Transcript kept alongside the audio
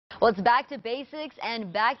Well, it's back to basics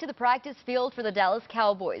and back to the practice field for the Dallas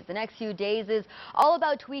Cowboys. The next few days is all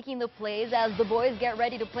about tweaking the plays as the boys get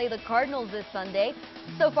ready to play the Cardinals this Sunday.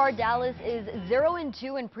 So far, Dallas is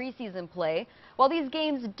 0-2 in preseason play. While these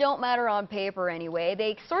games don't matter on paper anyway,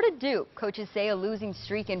 they sort of do. Coaches say a losing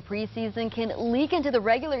streak in preseason can leak into the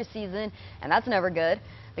regular season, and that's never good.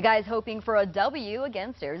 The guys hoping for a W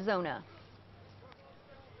against Arizona.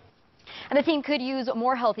 And the team could use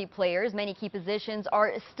more healthy players. Many key positions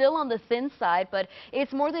are still on the thin side, but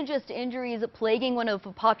it's more than just injuries plaguing one of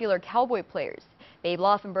the popular Cowboy players. Babe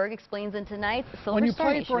Laufenberg explains in tonight's Silver When you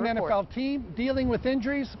Star play for an report. NFL team, dealing with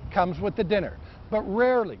injuries comes with the dinner. But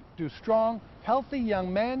rarely do strong, healthy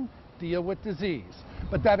young men deal with disease.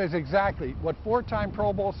 But that is exactly what four-time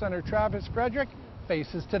Pro Bowl center Travis Frederick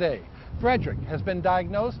faces today. Frederick has been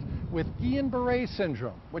diagnosed with Guillain-Barré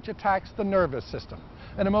syndrome, which attacks the nervous system.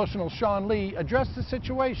 An emotional Sean Lee addressed the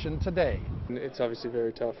situation today. It's obviously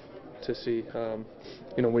very tough to see.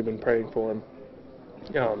 We've been praying for him.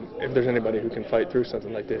 If there's anybody who can fight through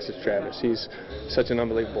something like this, it's Travis. He's such an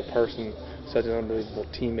unbelievable person, such an unbelievable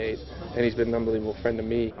teammate, and he's been an unbelievable friend to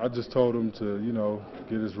me. I just told him to,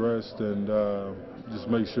 get his rest and just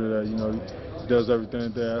make sure that, he does everything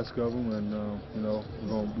that they ask of him, and, we're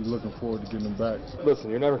going to be looking forward to getting him back. Listen,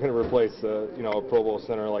 you're never going to replace, a Pro Bowl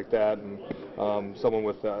center like that and someone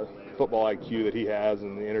with football IQ that he has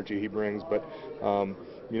and the energy he brings, but,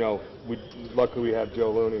 luckily we have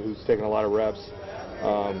Joe Looney, who's taken a lot of reps.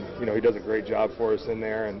 He does a great job for us in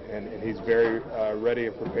there, and he's very ready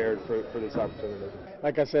and prepared for this opportunity.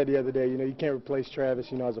 Like I said the other day, you can't replace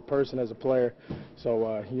Travis, as a person, as a player.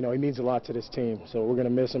 So, he means a lot to this team. So we're going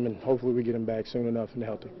to miss him, and hopefully we get him back soon enough and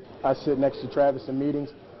healthy. I sit next to Travis in meetings,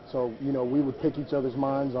 so, we would pick each other's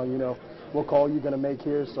minds on, what call you're going to make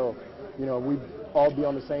here. So, we all be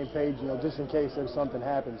on the same page, just in case if something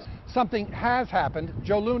happens. Something has happened.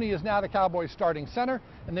 Joe Looney is now the Cowboys' starting center,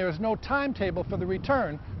 and there is no timetable for the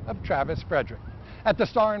return of Travis Frederick. At the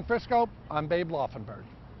Star in Frisco, I'm Babe Laufenberg.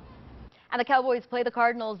 And the Cowboys play the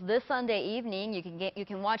Cardinals this Sunday evening. You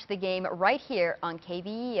can watch the game right here on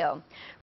KVEO.